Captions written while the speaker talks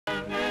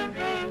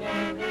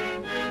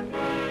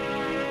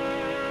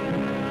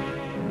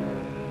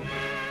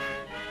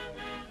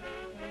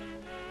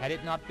Had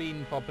it not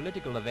been for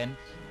political events,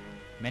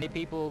 many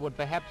people would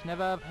perhaps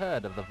never have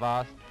heard of the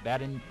vast,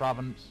 barren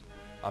province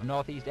of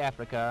northeast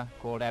Africa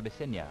called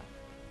Abyssinia,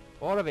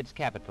 or of its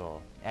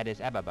capital,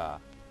 Addis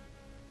Ababa.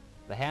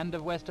 The hand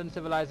of Western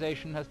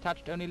civilization has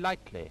touched only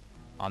lightly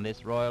on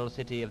this royal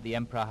city of the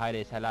Emperor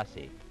Haile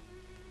Selassie.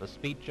 The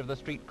speech of the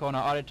street corner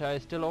orator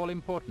is still all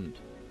important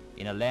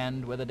in a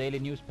land where the daily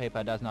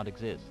newspaper does not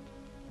exist.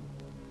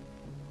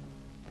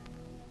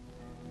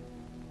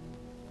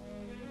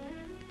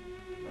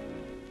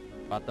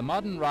 But the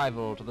modern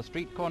rival to the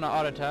street corner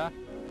orator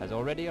has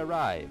already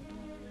arrived.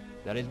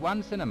 There is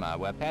one cinema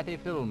where Pathé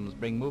films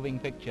bring moving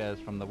pictures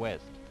from the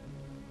West.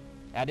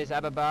 Addis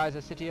Ababa is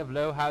a city of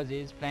low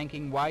houses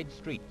flanking wide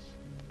streets,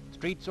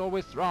 streets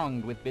always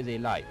thronged with busy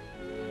life.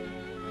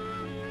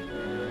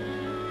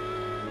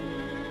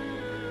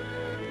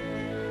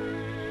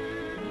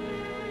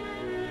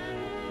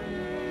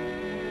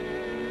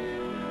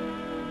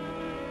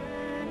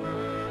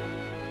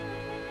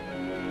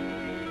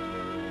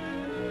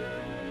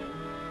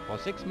 For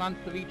 6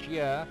 months of each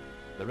year,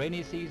 the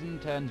rainy season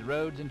turns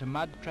roads into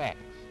mud tracks.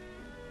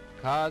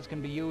 Cars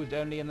can be used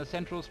only in the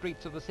central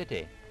streets of the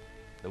city.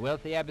 The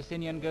wealthy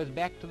Abyssinian goes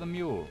back to the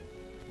mule,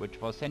 which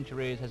for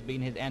centuries has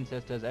been his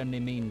ancestors'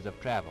 only means of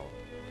travel.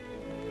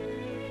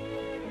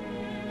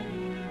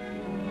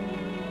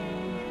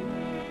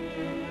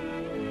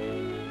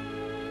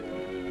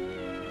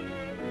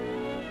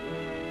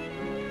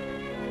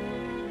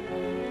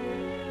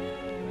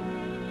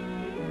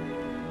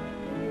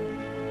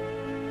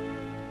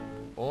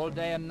 All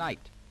day and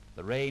night,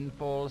 the rain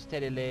falls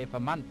steadily for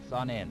months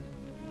on end.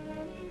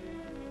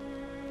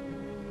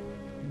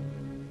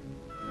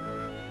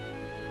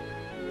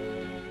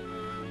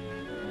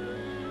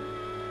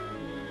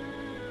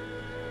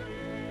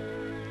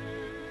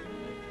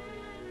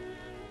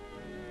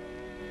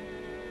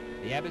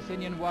 The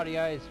Abyssinian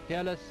warrior is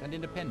fearless and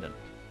independent.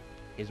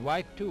 His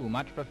wife, too,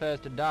 much prefers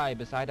to die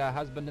beside her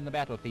husband in the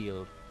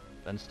battlefield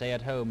than stay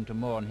at home to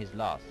mourn his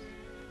loss.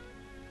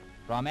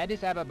 From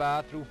Addis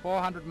Ababa through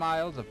 400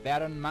 miles of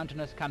barren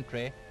mountainous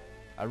country,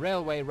 a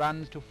railway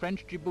runs to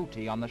French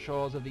Djibouti on the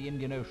shores of the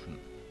Indian Ocean.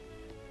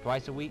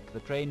 Twice a week the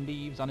train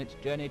leaves on its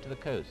journey to the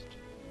coast,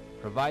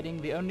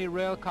 providing the only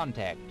real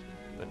contact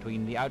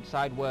between the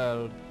outside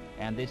world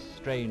and this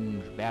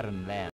strange barren land.